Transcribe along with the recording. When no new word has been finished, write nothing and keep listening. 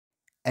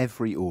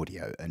Every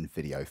audio and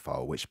video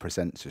file which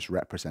presents as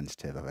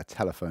representative of a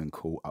telephone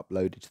call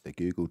uploaded to the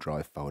Google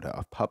Drive folder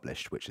I've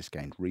published, which has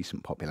gained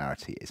recent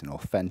popularity, is an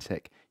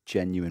authentic,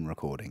 genuine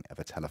recording of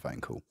a telephone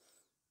call.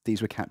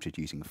 These were captured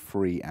using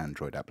free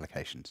Android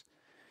applications.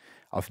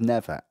 I've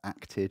never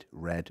acted,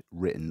 read,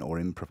 written, or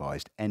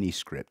improvised any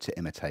script to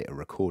imitate a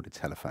recorded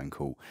telephone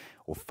call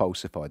or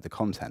falsified the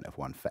content of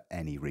one for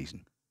any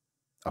reason.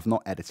 I've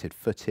not edited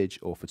footage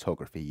or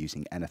photography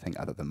using anything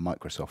other than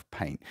Microsoft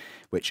Paint,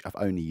 which I've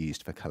only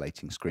used for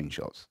collating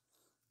screenshots.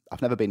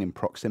 I've never been in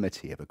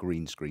proximity of a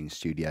green screen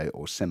studio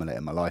or similar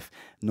in my life,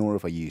 nor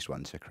have I used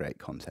one to create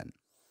content.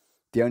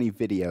 The only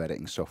video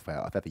editing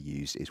software I've ever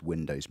used is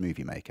Windows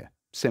Movie Maker,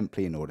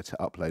 simply in order to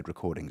upload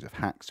recordings of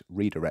hacked,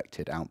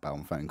 redirected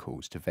outbound phone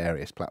calls to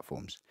various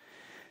platforms.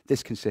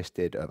 This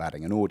consisted of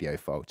adding an audio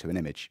file to an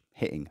image,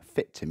 hitting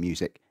Fit to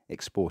Music,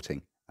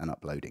 exporting, and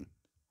uploading.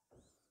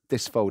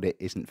 This folder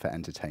isn't for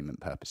entertainment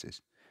purposes.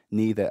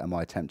 Neither am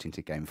I attempting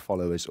to gain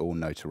followers or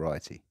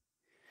notoriety.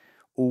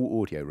 All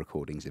audio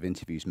recordings of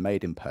interviews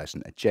made in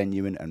person are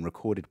genuine and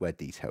recorded where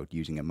detailed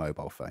using a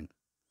mobile phone.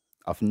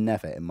 I've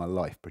never in my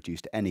life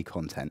produced any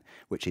content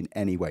which in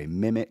any way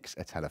mimics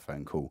a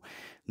telephone call,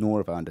 nor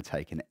have I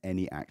undertaken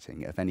any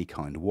acting of any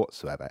kind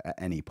whatsoever at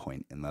any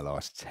point in the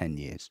last 10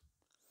 years.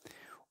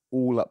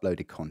 All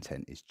uploaded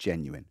content is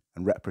genuine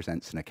and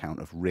represents an account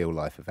of real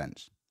life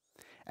events.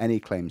 Any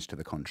claims to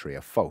the contrary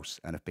are false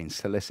and have been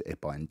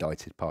solicited by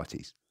indicted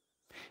parties.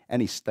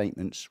 Any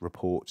statements,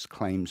 reports,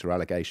 claims, or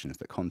allegations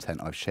that content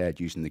I've shared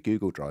using the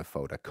Google Drive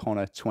folder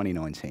Connor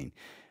 2019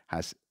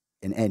 has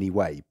in any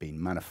way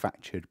been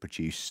manufactured,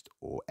 produced,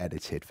 or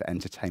edited for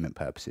entertainment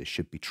purposes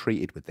should be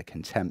treated with the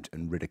contempt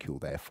and ridicule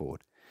they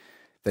afford.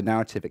 The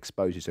narrative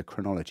exposes a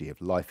chronology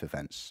of life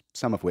events,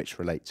 some of which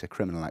relate to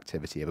criminal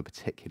activity of a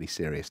particularly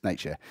serious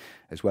nature,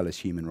 as well as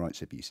human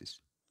rights abuses.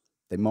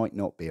 They might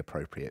not be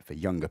appropriate for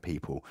younger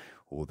people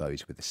or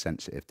those with a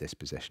sensitive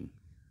disposition.